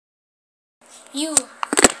You.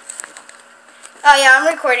 Oh yeah, I'm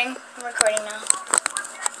recording. I'm recording now.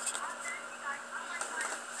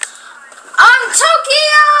 I'm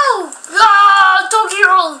Tokyo! Ah,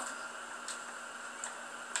 Tokyo!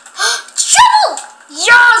 Trouble!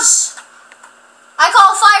 Yes! I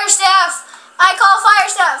call fire staff. I call fire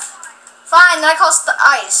staff. Fine, then I call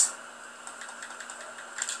ice.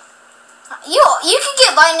 You can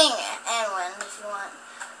get lightning and wind if you want.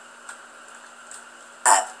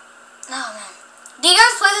 Oh man. Do you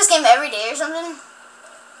guys play this game every day or something?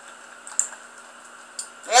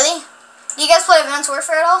 Really? Do you guys play Advanced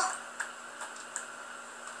Warfare at all?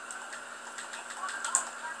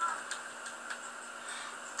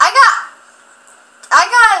 I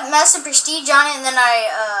got Master Prestige on it and then I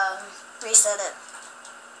reset it.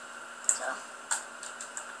 So.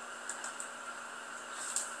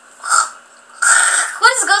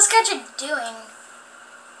 What is Ghost Catcher doing?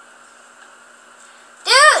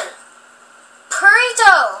 Dude!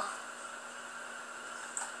 Purito!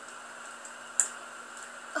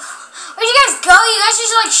 Where'd you guys go? You guys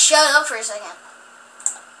just like shut up for a second.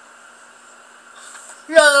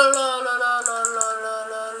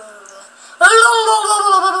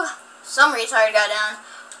 Some retard got down.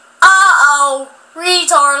 Uh-oh!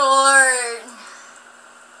 Retard alert!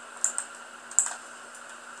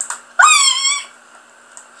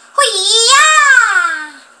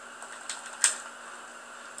 Hoo-yah!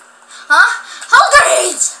 Huh? Hold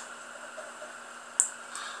grenades!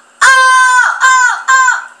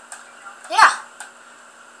 Yeah.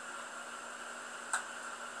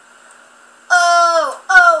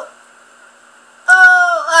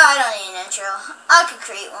 I don't need an intro. I could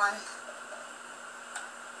create one.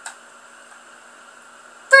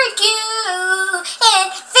 Freak you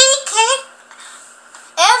and VK.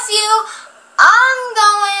 F you. I'm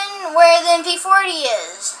going where the MP40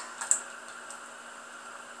 is.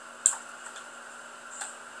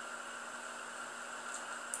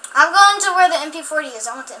 I'm going to where the MP40 is.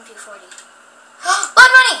 I want the MP40.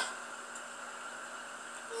 Blood money!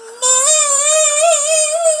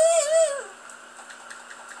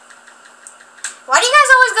 Why do you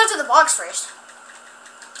guys always go to the box first?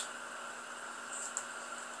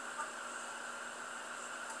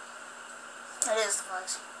 It is the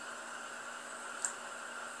box.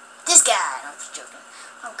 This guy. No, I'm just joking.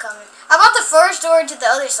 I'm coming. I bought the first door to the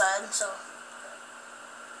other side, so.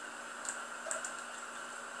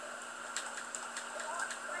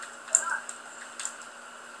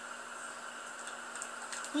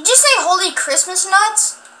 Did you say holy Christmas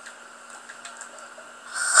nuts?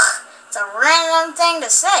 It's a random thing to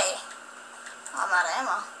say. I'm out of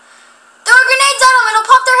ammo. Throw grenades at them, it'll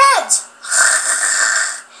pop their heads.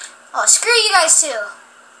 Oh, screw you guys too.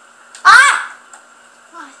 Ah!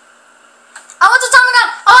 What? I want the Tommy gun.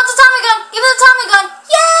 I want the Tommy gun. Give me the Tommy gun.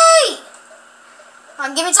 Yay!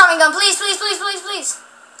 Give me Tommy gun, please, please, please, please, please.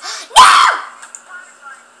 No!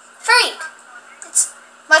 Freak. It's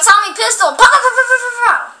my Tommy pistol. Pow, pow, pow, pow, pow,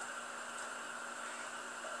 pow.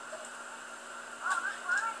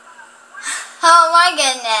 Oh my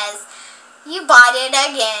goodness. You bought it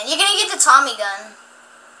again. You're gonna get the Tommy gun.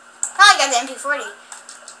 I got the MP40.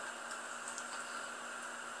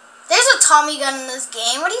 There's a Tommy gun in this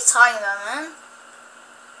game. What are you talking about, man?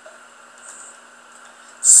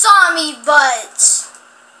 Saw me butt.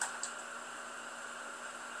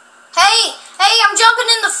 Hey, I'm jumping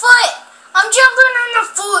in the foot. I'm jumping in the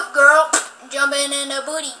foot, girl. Jumping in the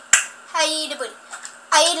booty. How you eat the booty?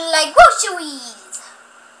 I eat it like groceries.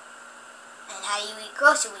 And how you eat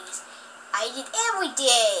groceries? I eat it every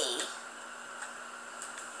day.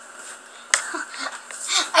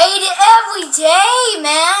 I eat it every day,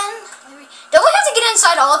 man. Don't we have to get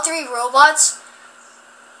inside all 3 robots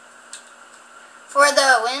for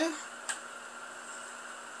the win?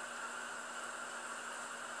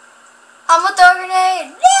 I'm gonna throw a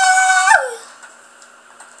grenade. No!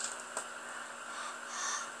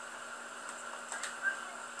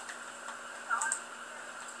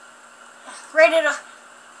 Ready to.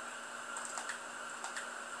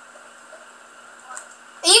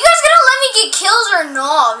 Are you guys gonna let me get kills or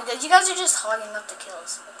no? Because you guys are just hogging up the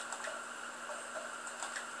kills.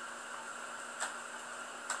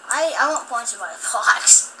 I want points to buy the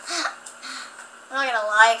box. I'm not gonna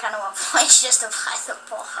lie, I kind of want points just to buy the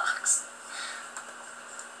box.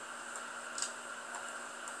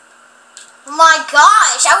 Oh my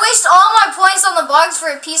gosh, I waste all my points on the box for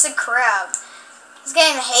a piece of crap. This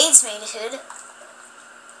game hates me, dude.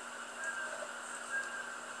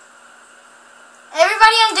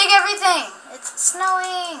 Everybody undig everything. It's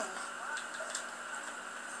snowing.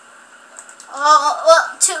 Oh,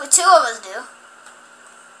 well, two of us do.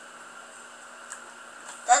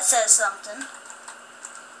 That says something.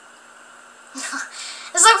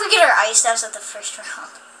 It's like we get our ice stats at the first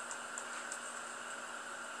round.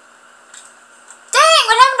 Dang,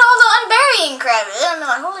 what happened to all the unburying crab? I'm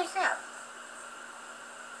like, holy crap.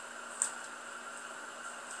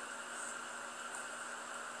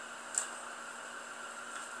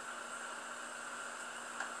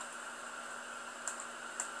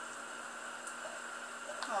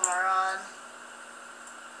 Oh my god.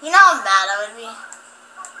 You know how mad I would be.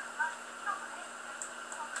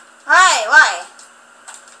 Why?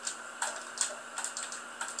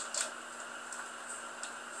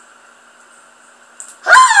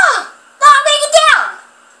 Ah! No, make it down!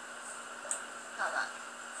 Hold on.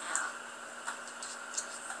 Ow.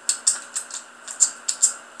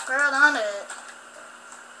 Girl on it.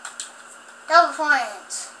 Double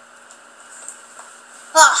points.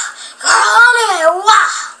 Ah, girl on it!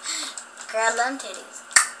 Wow! Girl them titties.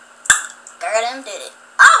 Girl them titties.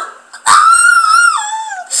 Oh!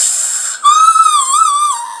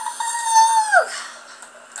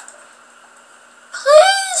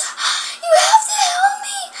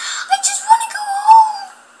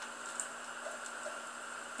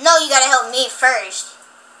 No, you gotta help me first.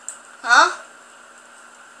 Huh?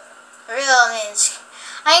 For real, I mean,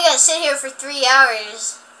 I ain't gonna sit here for 3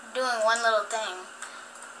 hours doing one little thing.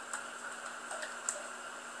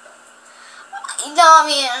 You know, I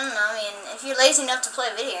mean, if you're lazy enough to play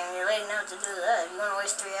a video game, you're lazy enough to do that. If you wanna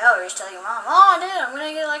waste 3 hours, tell your mom, oh, dude, I'm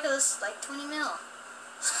gonna get like 20 mil.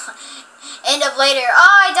 End up later,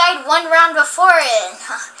 oh, I died 1 round before it.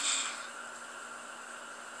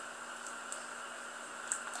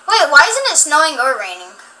 Wait, why isn't it snowing or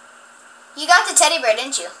raining? You got the teddy bear,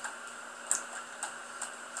 didn't you?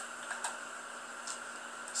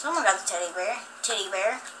 Someone got the teddy bear. Teddy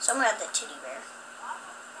bear. Someone got the teddy bear.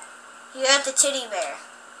 You got the teddy bear.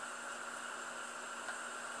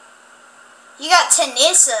 You got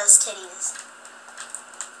Tanisha's titties.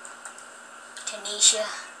 Tanisha.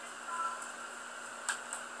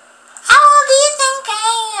 How old do you think I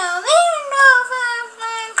am? Even though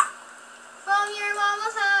I'm from your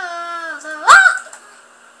mama's house. Ah!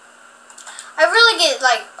 I really get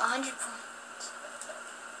like 100 points.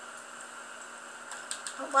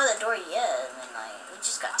 Not by the door yet. I mean, like, we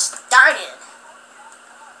just got started.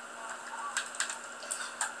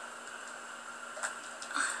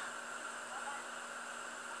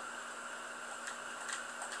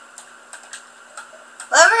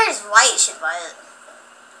 Whoever is white should buy it.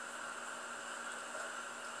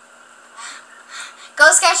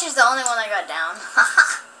 Ghost Catcher's the only one that got down.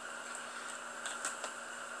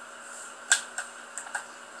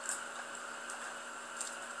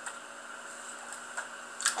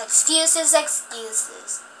 Excuses,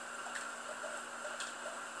 excuses.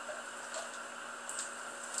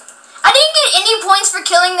 I didn't get any points for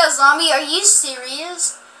killing the zombie. Are you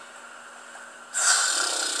serious?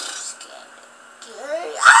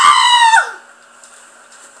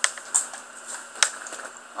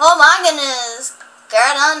 Oh my goodness.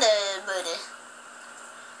 Girl on the booty.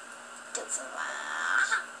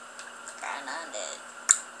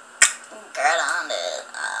 Girl on it.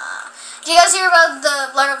 Did you guys hear about the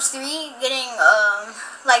Black Ops 3 getting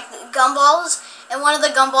like gumballs? And one of the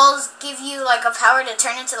gumballs give you like a power to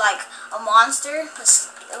turn into like a monster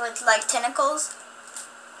with like tentacles.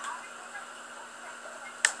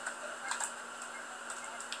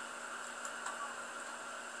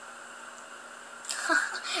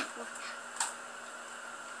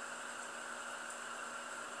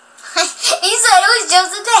 He said it was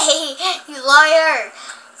just a day. You liar.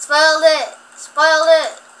 Spoiled it. Spoiled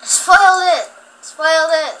it. Spoiled it.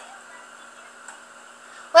 Spoiled it.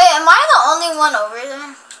 Wait, am I the only one over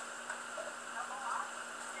there?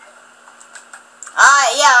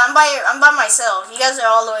 Yeah, I'm by myself. You guys are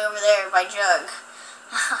all the way over there by Jug.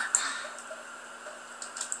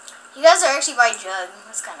 You guys are actually by Jug.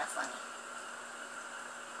 That's kind of funny.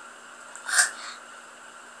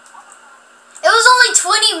 It was only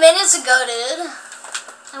 20 minutes ago, dude.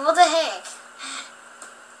 And what the heck?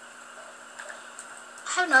 I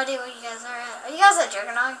have no idea where you guys are at. Are you guys at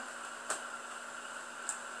Juggernaut?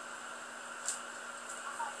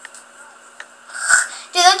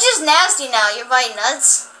 Dude, that's just nasty now. You're by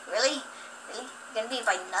nuts? Really? Really? You're gonna be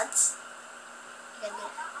by nuts? You're gonna be...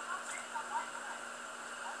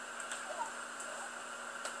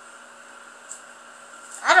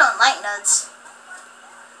 I don't like nuts.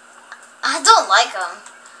 I don't like them.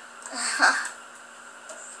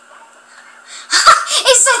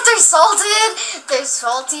 He said they're salted. They're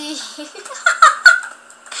salty.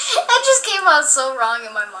 That just came out so wrong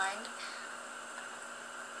in my mind.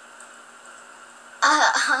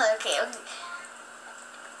 Okay.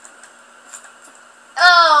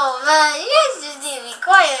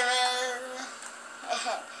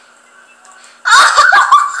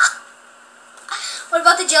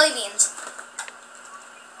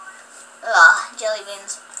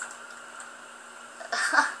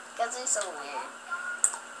 So weird.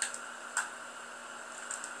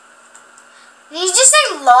 Did he just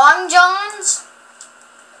say Long Johns?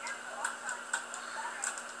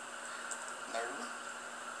 No.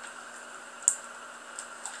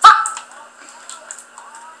 Ah!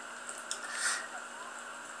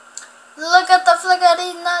 Look at the flick of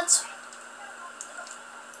these nuts.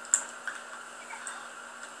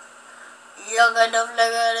 Look at the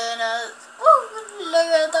flick of the nuts. Woo! Look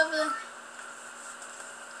at the flick.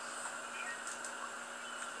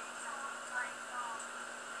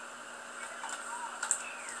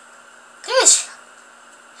 Gosh.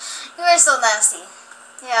 You are so nasty.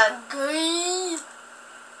 Yeah, good.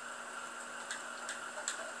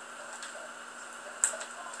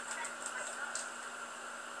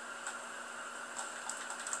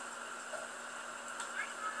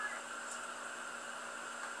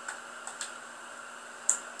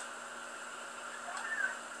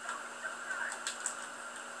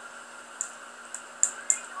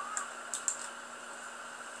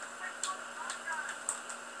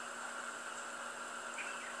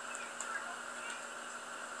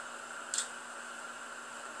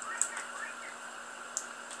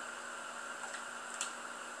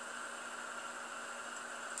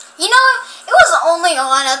 You know, it was only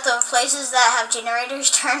on at the places that have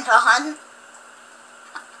generators turned on.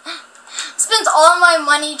 Spent all my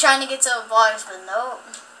money trying to get to a box, but no.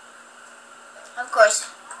 Of course.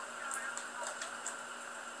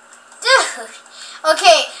 Dude.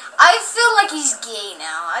 Okay, I feel like he's gay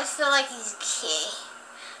now. I feel like he's gay.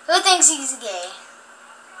 Who thinks he's gay?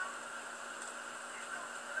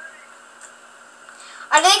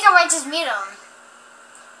 I think I might just meet him.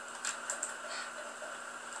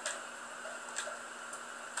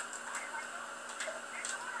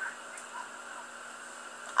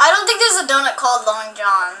 I don't think there's a donut called Long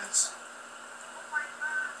Johns.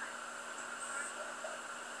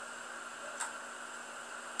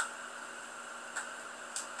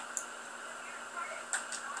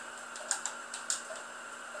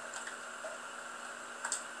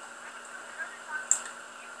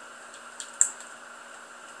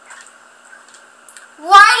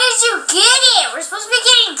 Why did you get it? We're supposed to be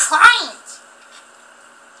getting points.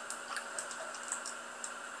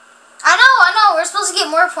 I know, we're supposed to get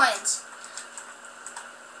more points.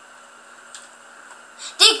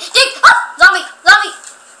 Dig! Oh! Zombie!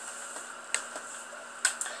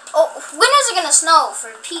 Oh, when is it gonna snow?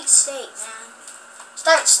 For Pete's sake, man.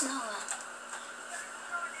 Start snowing.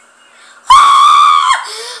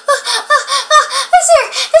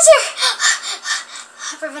 It's here!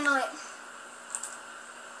 Hyperventilate.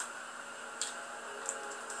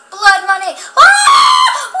 Blood money.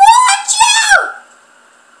 Watch out!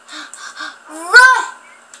 Run!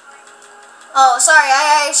 Oh, sorry,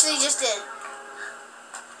 I actually just did.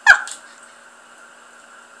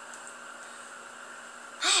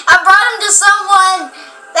 I brought him to someone.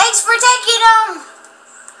 Thanks for taking him.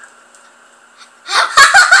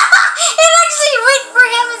 It actually went for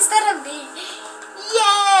him instead of me.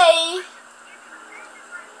 Yay!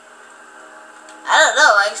 I don't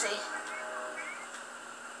know, actually.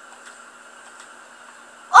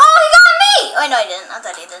 Oh, he got me! Oh, no, he didn't. I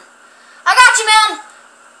thought he did. I got you, man.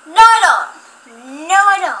 No, I don't. No,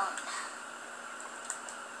 I don't.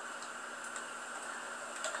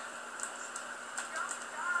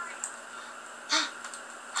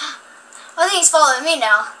 I think he's following me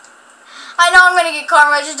now. I know I'm gonna get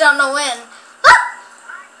karma, I just don't know when.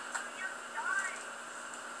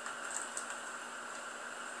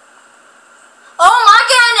 Oh my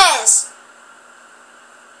goodness!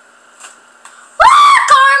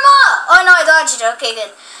 Karma! Oh no, I dodged it. Okay,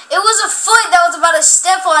 good. It was a foot that was about to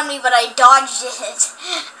step on me, but I dodged it.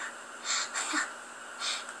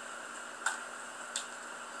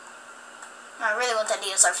 I really want that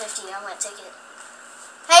DSR 50. I'm gonna take it.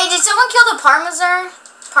 Hey, did someone kill the Parmesan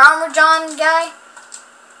guy?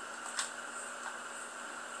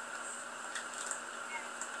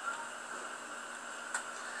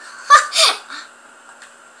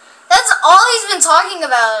 That's all he's been talking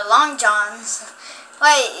about, Long Johns.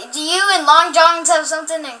 Wait, do you and Long Johns have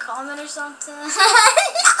something in common or something?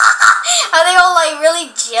 Are they all like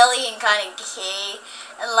really jelly and kind of gay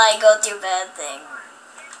and like go through bad things?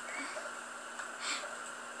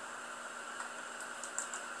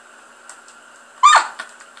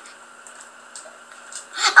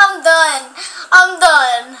 I'm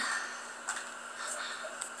done.